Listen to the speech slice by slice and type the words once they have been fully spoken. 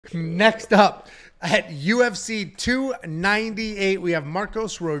Next up, at UFC 298, we have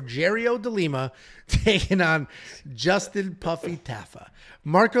Marcos Rogerio de Lima taking on Justin Puffy Tafa.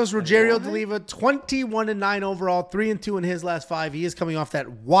 Marcos Rogerio de Lima, 21-9 overall, 3-2 in his last 5. He is coming off that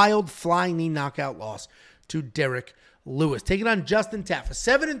wild flying knee knockout loss to Derek Lewis. Taking on Justin Tafa,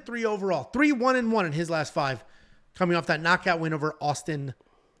 7-3 overall, 3-1-1 in his last 5, coming off that knockout win over Austin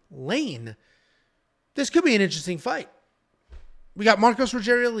Lane. This could be an interesting fight. We got Marcos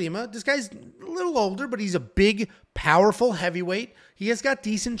Rogerio de Lima. This guy's a little older, but he's a big, powerful heavyweight. He has got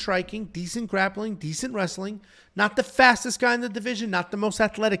decent striking, decent grappling, decent wrestling. Not the fastest guy in the division, not the most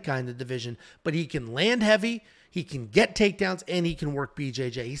athletic guy in the division, but he can land heavy, he can get takedowns, and he can work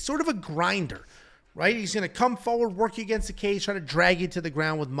BJJ. He's sort of a grinder, right? He's going to come forward, work you against the cage, try to drag you to the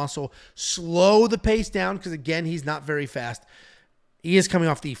ground with muscle, slow the pace down because, again, he's not very fast. He is coming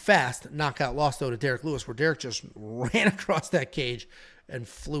off the fast knockout loss, though, to Derek Lewis, where Derek just ran across that cage and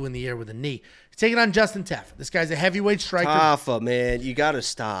flew in the air with a knee. He's taking on Justin Tafa. This guy's a heavyweight striker. Tafa, man, you got to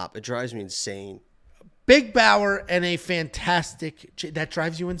stop. It drives me insane. Big Bauer and a fantastic... That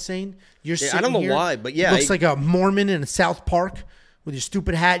drives you insane? You're sitting I don't know here, why, but yeah. Looks like a Mormon in a South Park with your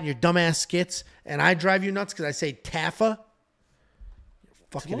stupid hat and your dumbass skits, and I drive you nuts because I say Tafa.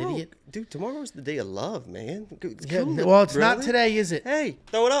 Fucking idiot. Dude, tomorrow's the day of love, man. It's Yeah, cool, well, it's really? not today, is it? Hey,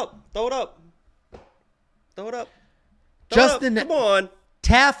 throw it up. Throw it up. Throw it up. Justin Come on.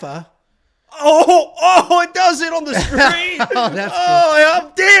 Tafa. Oh, it does it on the screen. That's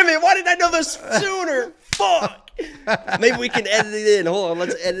oh, damn it. Why didn't I know this sooner? Fuck. Maybe we can edit it in. Hold on.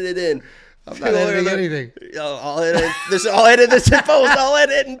 Let's edit it in. I'm not editing anything. I'll edit this. I'll edit this in post. I'll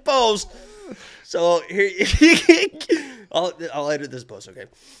edit it in post. So here, I'll edit this post. Okay.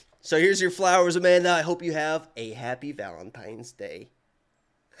 So here's your flowers, Amanda. I hope you have a happy Valentine's Day.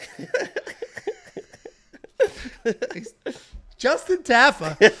 Justin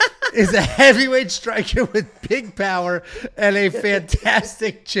Tafa is a heavyweight striker with big power and a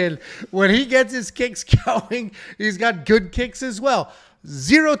fantastic chin. When he gets his kicks going, he's got good kicks as well.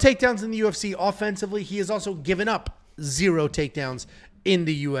 0 takedowns in the UFC offensively. He has also given up 0 takedowns in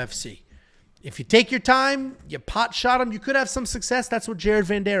the UFC. If you take your time, you pot shot him, you could have some success. That's what Jared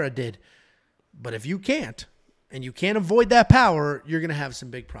Vanderaa did. But if you can't, and you can't avoid that power, you're going to have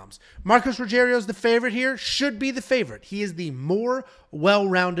some big problems. Marcos Rogerio is the favorite here. Should be the favorite. He is the more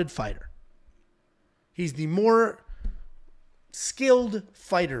well-rounded fighter. He's the more skilled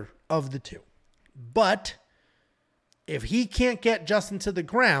fighter of the two. But if he can't get Justin to the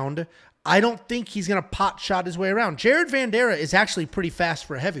ground, I don't think he's going to pot shot his way around. Jared Vanderaa is actually pretty fast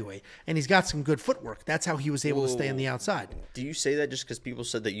for a heavyweight, and he's got some good footwork. That's how he was able to stay on the outside. Do you say that just because people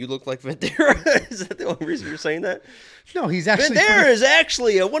said that you look like Vanderaa? Is that the only reason you're saying that? No, he's actually... Vanderaa is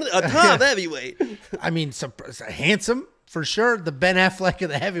actually a top heavyweight. I mean, handsome, for sure. The Ben Affleck of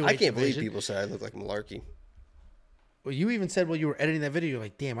the heavyweight I can't division. believe people say I look like Malarkey. Well, you even said while you were editing that video, you're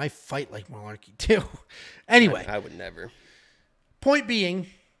like, damn, I fight like Malarkey too. Anyway. I would never. Point being...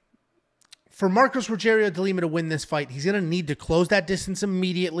 For Marcos Rogerio de Lima to win this fight, he's going to need to close that distance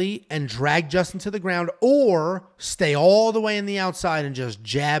immediately and drag Justin to the ground, or stay all the way in the outside and just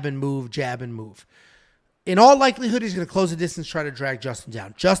jab and move, jab and move. In all likelihood, he's going to close the distance, try to drag Justin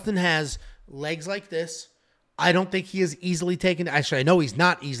down. Justin has legs like this. I don't think he is easily taken. Actually, I know he's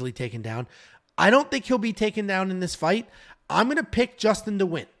not easily taken down. I don't think he'll be taken down in this fight. I'm going to pick Justin to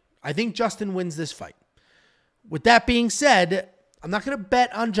win. I think Justin wins this fight. With that being said, I'm not going to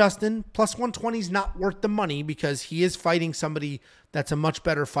bet on Justin. Plus 120 is not worth the money because he is fighting somebody that's a much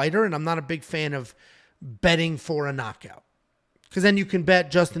better fighter, and I'm not a big fan of betting for a knockout. Because then you can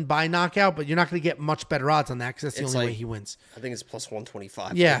bet Justin by knockout, but you're not going to get much better odds on that because that's the only way he wins. I think it's plus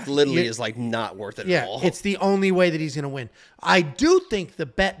 125. Yeah. It literally is like not worth it at all. It's the only way that he's going to win. I do think the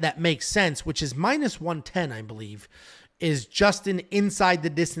bet that makes sense, which is minus 110, I believe, is Justin inside the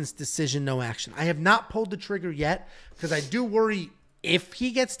distance decision, no action. I have not pulled the trigger yet because I do worry if he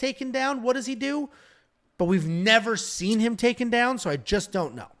gets taken down, what does he do? But we've never seen him taken down, so I just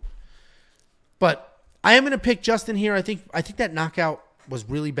don't know. But I am going to pick Justin here. I think that knockout was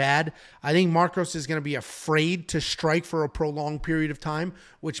really bad. I think Marcos is going to be afraid to strike for a prolonged period of time,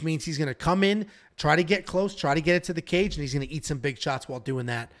 which means he's going to come in, try to get close, try to get it to the cage, and he's going to eat some big shots while doing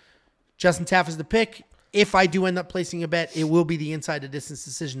that. Justin Tafa is the pick. If I do end up placing a bet, it will be the inside the distance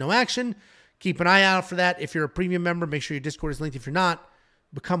decision, no action. Keep an eye out for that. If you're a premium member, make sure your Discord is linked. If you're not,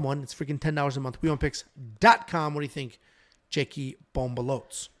 become one. It's freaking $10 a month. WeWantPicks.com. What do you think, Jakey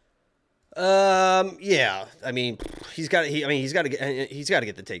Bombalotes? Yeah. I mean, he's got to get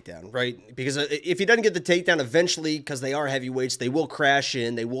the takedown, right? Because if he doesn't get the takedown eventually, because they are heavyweights, they will crash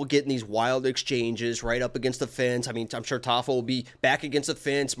in. They will get in these wild exchanges right up against the fence. I mean, I'm sure Tafa will be back against the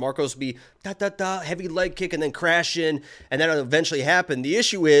fence. Marcos will be heavy leg kick and then crash in, and that'll eventually happen. The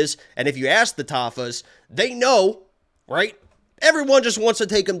issue is, and if you ask the Tafas, they know, right? Everyone just wants to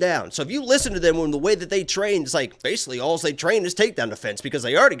take them down. So if you listen to them in the way that they train, it's like basically all they train is takedown defense because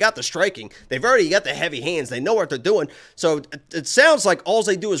they already got the striking. They've already got the heavy hands. They know what they're doing. So it sounds like all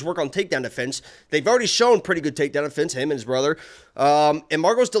they do is work on takedown defense. They've already shown pretty good takedown defense, him and his brother. And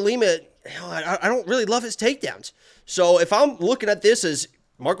Marcos de Lima, I don't really love his takedowns. So if I'm looking at this as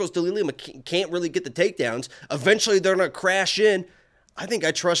Marcos de Lima can't really get the takedowns, eventually they're going to crash in. I think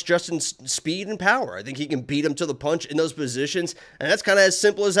I trust Justin's speed and power. I think he can beat him to the punch in those positions, and that's kind of as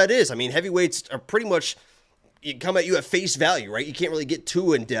simple as that is. I mean, heavyweights are pretty much come at you at face value, right? You can't really get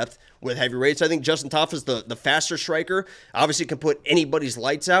too in depth with heavyweights. I think Justin Tafa is the faster striker. Obviously, can put anybody's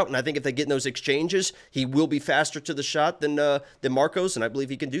lights out, and I think if they get in those exchanges, he will be faster to the shot than Marcos, and I believe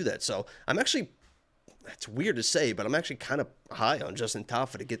he can do that. So I'm actually, that's weird to say, but I'm actually kind of high on Justin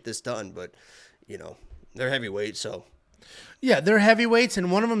Tafa to get this done. But they're heavyweights, so. Yeah, they're heavyweights,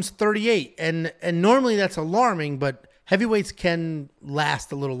 and one of them's 38, and normally that's alarming. But heavyweights can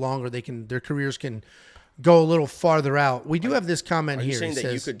last a little longer. Their careers can go a little farther out. We do have this comment here. Are you saying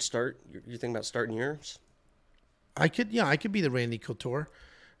that you could start? You're thinking about starting yours? I could be the Randy Couture.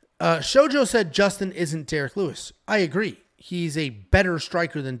 Shoujo said Justin isn't Derek Lewis. I agree. He's a better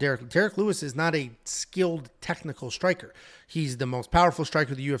striker than Derek. Derek Lewis is not a skilled technical striker. He's the most powerful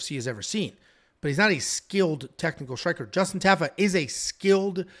striker the UFC has ever seen. But he's not a skilled technical striker. Justin Tafa is a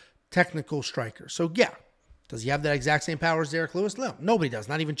skilled technical striker. So, yeah. Does he have that exact same power as Derek Lewis? No, nobody does.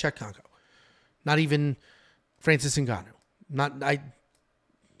 Not even Chet Conco. Not even Francis Ngannou.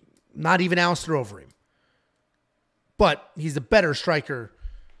 Not even Alistair Overeem. But he's a better striker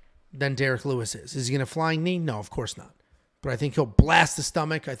than Derek Lewis is. Is he going to flying knee? No, of course not. But I think he'll blast the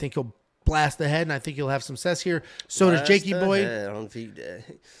stomach. I think he'll blast the head, and I think he'll have some success here. So does Jakey Boy.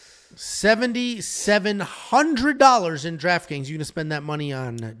 $7,700 in DraftKings. You gonna spend that money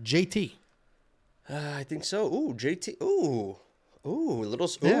on JT? I think so. Ooh, JT. Ooh, little.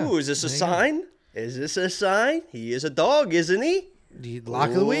 Yeah, ooh, is this a sign? Is this a sign? He is a dog, isn't he? The lock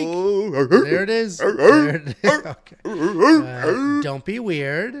of the week. There it is. Okay. Don't be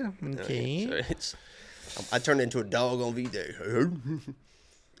weird. Okay. I turned into a dog on V-Day.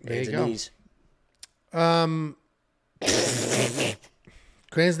 There you go.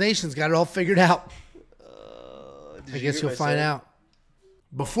 Crayons Nation's got it all figured out. I guess you'll find out.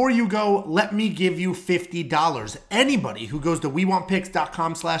 Before you go, let me give you $50. Anybody who goes to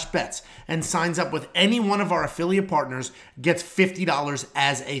WeWantPicks.com/bets and signs up with any one of our affiliate partners gets $50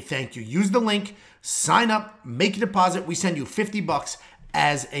 as a thank you. Use the link, sign up, make a deposit. We send you $50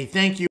 as a thank you.